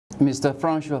Mr.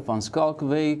 Francois van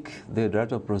Schalkwijk, the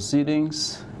Director of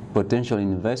Proceedings, potential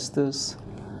investors,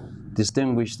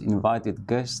 distinguished invited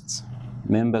guests,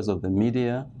 members of the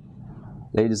media,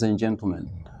 ladies and gentlemen,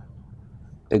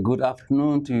 a good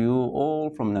afternoon to you all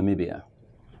from Namibia.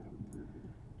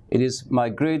 It is my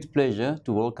great pleasure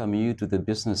to welcome you to the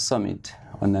Business Summit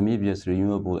on Namibia's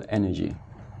renewable energy.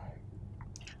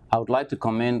 I would like to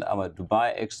commend our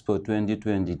Dubai Expo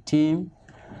 2020 team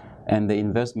and the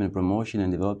Investment Promotion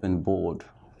and Development Board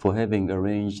for having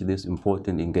arranged this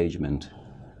important engagement.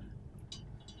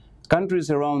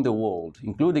 Countries around the world,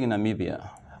 including Namibia,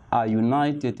 are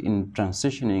united in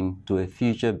transitioning to a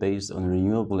future based on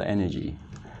renewable energy,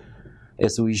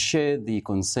 as we share the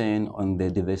concern on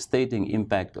the devastating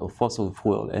impact of fossil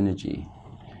fuel energy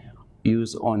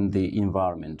use on the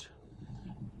environment.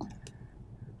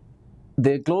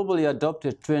 The globally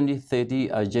adopted 2030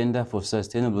 Agenda for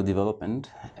Sustainable Development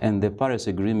and the Paris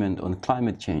Agreement on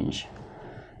Climate Change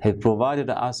have provided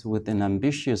us with an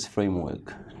ambitious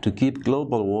framework to keep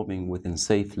global warming within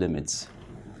safe limits.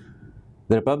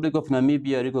 The Republic of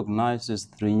Namibia recognizes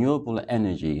renewable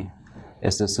energy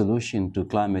as a solution to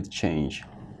climate change.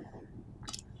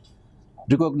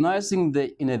 Recognizing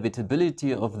the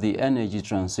inevitability of the energy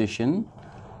transition,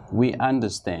 we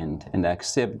understand and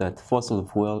accept that fossil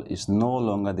fuel is no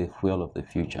longer the fuel of the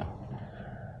future,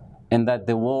 and that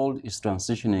the world is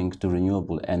transitioning to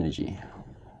renewable energy.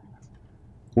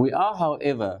 We are,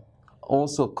 however,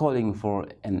 also calling for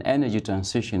an energy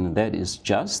transition that is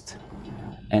just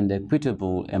and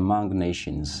equitable among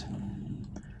nations.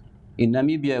 In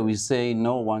Namibia, we say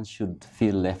no one should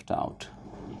feel left out.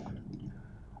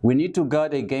 We need to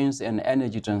guard against an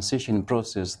energy transition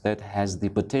process that has the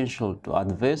potential to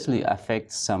adversely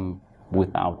affect some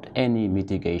without any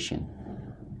mitigation.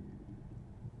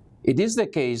 It is the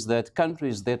case that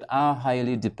countries that are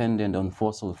highly dependent on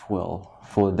fossil fuel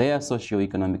for their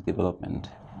socio-economic development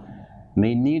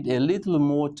may need a little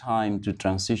more time to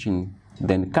transition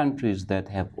than countries that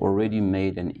have already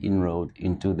made an inroad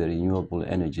into the renewable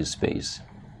energy space.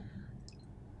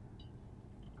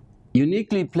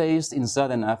 Uniquely placed in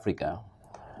Southern Africa,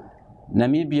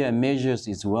 Namibia measures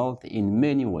its wealth in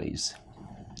many ways,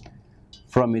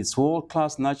 from its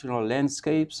world-class natural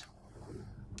landscapes,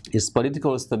 its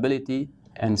political stability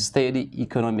and steady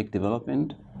economic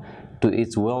development, to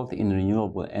its wealth in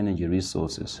renewable energy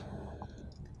resources.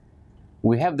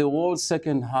 We have the world's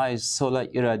second highest solar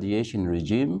irradiation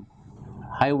regime,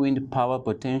 high wind power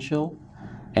potential,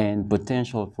 and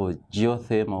potential for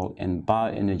geothermal and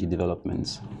bioenergy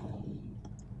developments.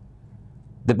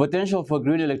 The potential for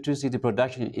green electricity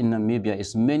production in Namibia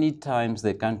is many times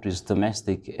the country's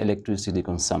domestic electricity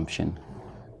consumption.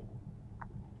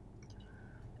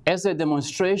 As a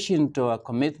demonstration to our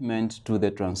commitment to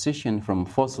the transition from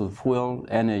fossil fuel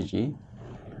energy,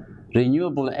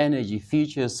 renewable energy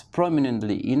features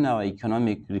prominently in our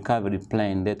economic recovery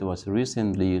plan that was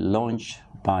recently launched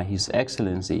by His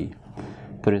Excellency,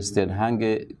 President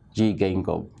Hage G.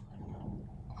 Geingob.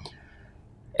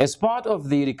 As part of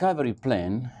the recovery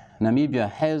plan, Namibia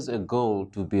has a goal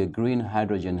to be a green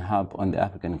hydrogen hub on the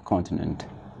African continent.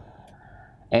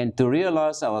 And to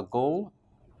realize our goal,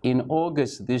 in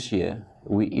August this year,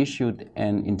 we issued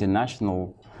an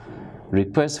international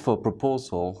request for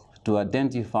proposal to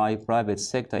identify private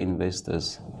sector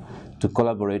investors to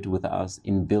collaborate with us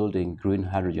in building green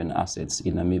hydrogen assets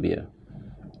in Namibia.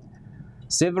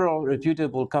 Several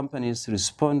reputable companies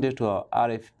responded to our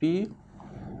RFP,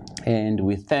 and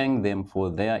we thank them for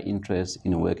their interest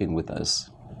in working with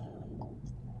us.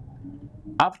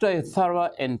 After a thorough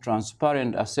and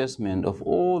transparent assessment of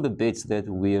all the bids that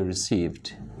we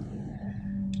received,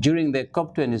 during the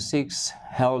COP26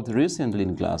 held recently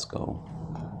in Glasgow,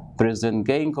 President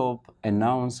Geingob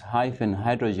announced Hyphen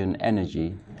Hydrogen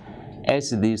Energy as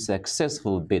the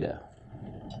successful bidder.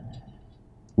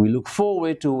 We look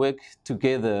forward to work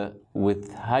together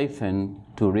with Hyphen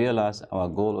to realize our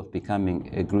goal of becoming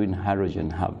a green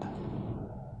hydrogen hub.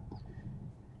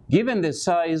 Given the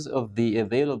size of the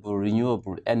available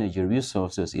renewable energy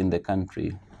resources in the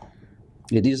country,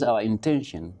 it is our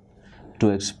intention to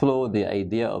explore the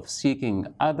idea of seeking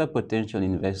other potential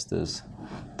investors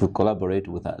to collaborate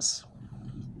with us.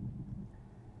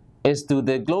 As to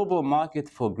the global market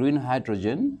for green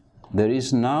hydrogen, there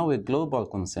is now a global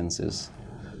consensus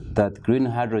that green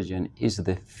hydrogen is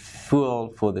the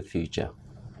fuel for the future.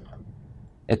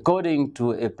 According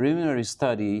to a preliminary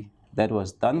study that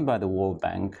was done by the World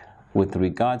Bank with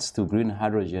regards to green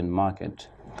hydrogen market,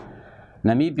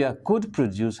 Namibia could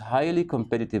produce highly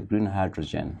competitive green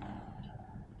hydrogen.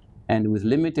 And with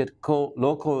limited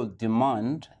local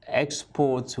demand,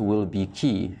 exports will be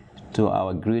key to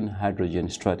our green hydrogen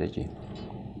strategy.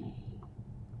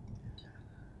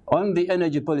 On the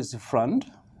energy policy front,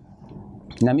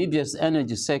 Namibia's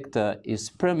energy sector is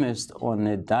premised on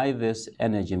a diverse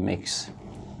energy mix.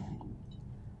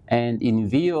 And in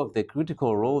view of the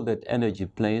critical role that energy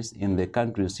plays in the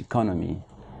country's economy,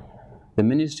 the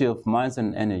Ministry of Mines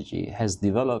and Energy has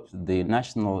developed the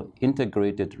National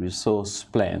Integrated Resource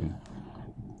Plan.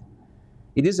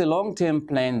 It is a long-term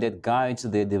plan that guides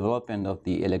the development of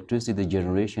the electricity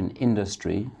generation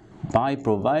industry by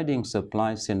providing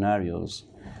supply scenarios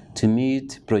to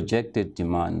meet projected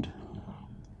demand.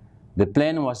 The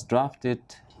plan was drafted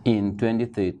in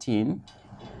 2013,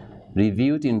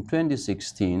 reviewed in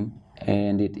 2016,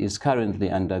 and it is currently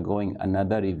undergoing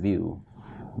another review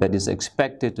that is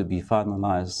expected to be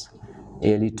finalized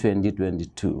early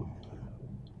 2022.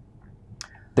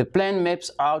 The plan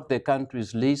maps out the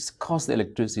country's least cost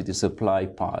electricity supply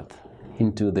path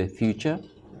into the future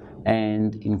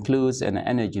and includes an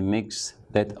energy mix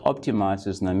that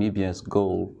optimizes Namibia's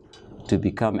goal to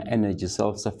become energy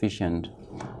self-sufficient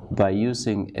by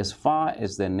using, as far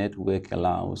as the network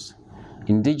allows,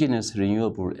 indigenous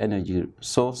renewable energy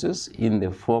sources in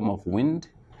the form of wind,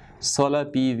 solar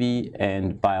PV,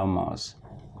 and biomass.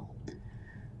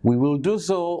 We will do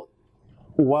so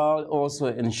while also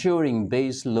ensuring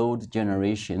base load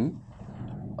generation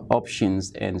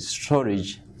options and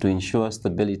storage to ensure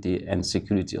stability and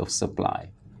security of supply.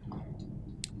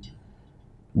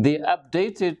 The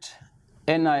updated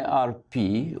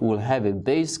NIRP will have a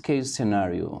base case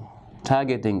scenario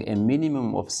targeting a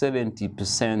minimum of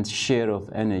 70% share of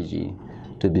energy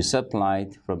to be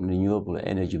supplied from renewable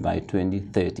energy by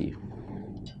 2030,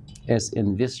 as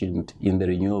envisioned in the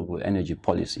renewable energy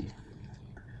policy.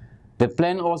 The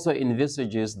plan also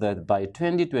envisages that by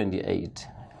 2028,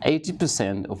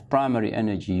 80% of primary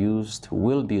energy used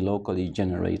will be locally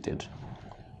generated.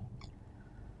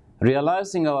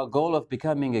 Realizing our goal of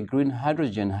becoming a green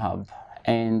hydrogen hub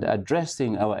and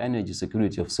addressing our energy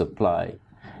security of supply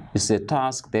is a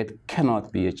task that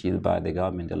cannot be achieved by the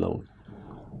government alone.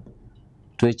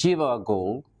 To achieve our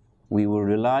goal, we will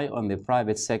rely on the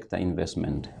private sector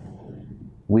investment.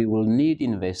 We will need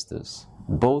investors,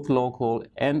 both local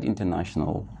and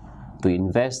international, to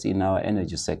invest in our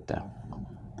energy sector.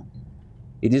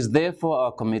 It is therefore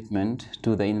our commitment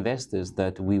to the investors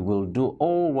that we will do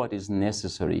all what is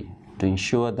necessary to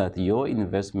ensure that your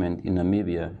investment in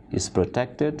Namibia is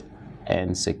protected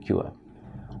and secure.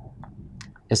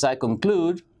 As I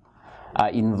conclude,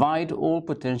 I invite all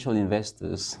potential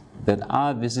investors that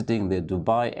are visiting the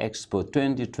Dubai Expo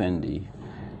 2020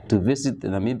 to visit the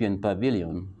Namibian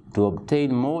Pavilion to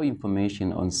obtain more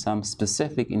information on some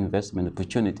specific investment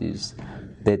opportunities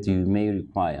that you may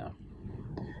require.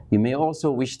 You may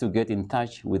also wish to get in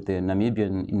touch with the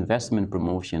Namibian Investment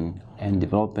Promotion and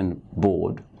Development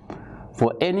Board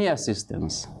for any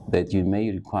assistance that you may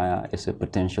require as a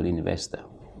potential investor.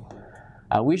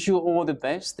 I wish you all the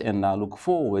best, and I look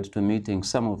forward to meeting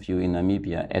some of you in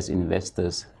Namibia as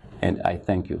investors, and I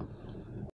thank you.